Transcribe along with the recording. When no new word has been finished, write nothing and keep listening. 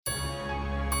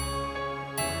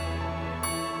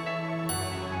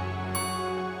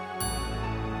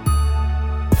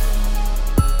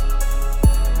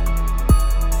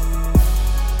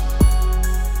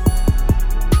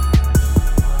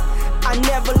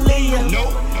leave ya. No.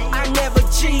 I never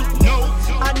cheat. No.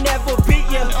 I never beat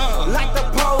ya. Like the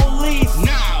police.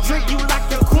 Nah. Treat you like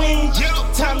the queen.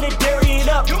 Yep. Time to dairy it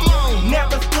up. Come on.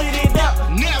 Never split it up.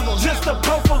 Never. Just the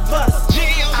both of us.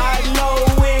 Yeah. I know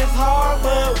it's hard,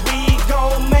 but we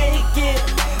gon' make it.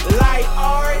 Like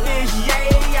artists,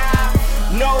 yeah.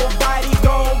 Nobody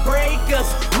gon' break us.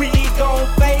 We gon'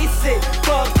 face it.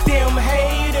 Fuck them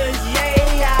haters,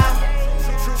 yeah.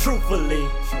 Truthfully.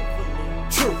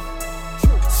 Truth.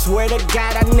 Swear to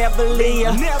God I never leave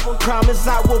ya. Never. Promise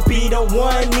I will be the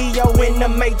one. Neo in the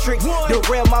Matrix. The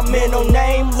real my middle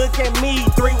name. Look at me,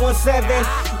 317.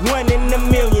 1 in a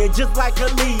million, just like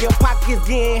Aaliyah. Pockets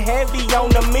getting heavy on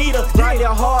the meter. Riding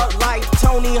hard like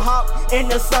Tony Hawk in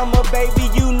the summer, baby.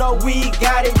 You know we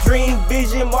got it. Dream,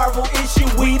 vision, Marvel issue.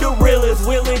 We the realest.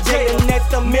 Will and Jay, the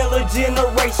next a Miller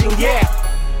generation. Yeah.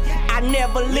 I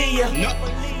never leave ya. No.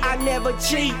 I never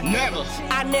cheat. Never.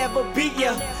 I never beat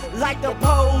ya. Like the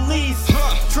police.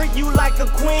 Treat you like a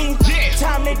queen. Yeah.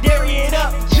 Time to dairy it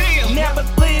up. Yeah. Never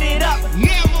split it up.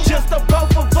 Never. Just the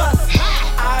both of us. Ha.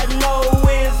 I know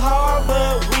it's hard,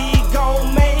 but we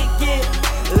gon' make it.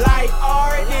 Like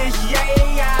artists,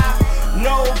 yeah.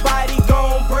 Nobody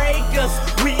gon' break us.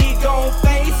 We gon'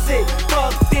 face it.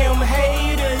 Fuck them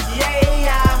haters,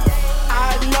 yeah.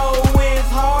 I know it's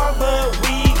hard, but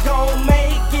we gon'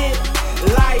 make it.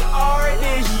 Like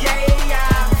artists,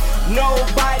 yeah.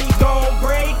 Nobody gon'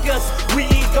 break us. We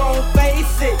gon'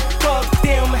 face it. Fuck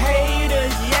them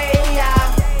haters,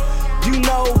 yeah. You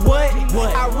know what?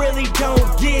 I really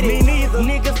don't get it. Me neither.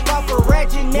 Niggas fall for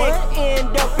ratchet neck,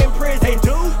 end up in prison. They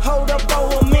do? Hold up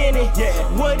for a minute. Yeah.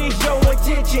 What is your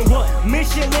intention?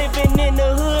 Mission living in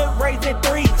the hood, raising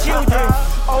 3 children.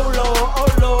 Oh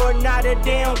Lord, not a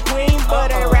damn queen,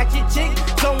 but a ratchet chick.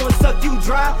 Someone suck you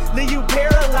dry, leave you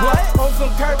paralyzed. On some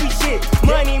curvy shit.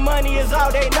 Money is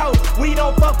all they know. We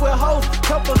don't fuck with hoes,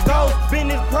 couple goals,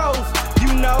 business pros.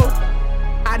 You know,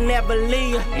 I never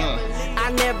leave.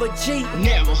 I never cheat.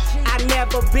 Never. I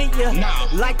never beat ya. Nah.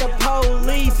 Like the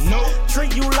police. No.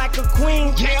 Treat you like a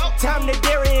queen. Yeah. Time to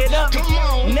dairy it up. Come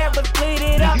on. Never split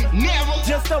it up. Never.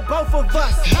 Just the both of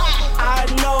us. Ha. I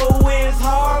know it's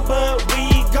hard, but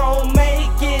we gon'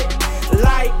 make it.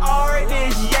 Like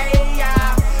artists,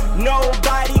 yeah.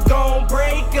 Nobody gon'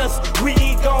 break us. We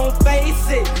gon' face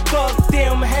it. Fuck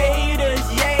them haters,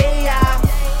 yeah.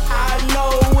 I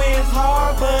know it's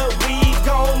hard, but we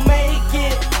gon' make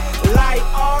it. Like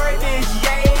artists,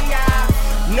 yeah.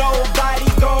 Nobody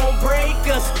gon' break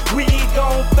us. We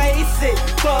gon' face it.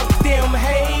 Fuck them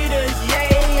haters,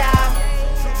 yeah.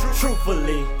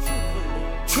 Truthfully.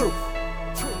 Truth.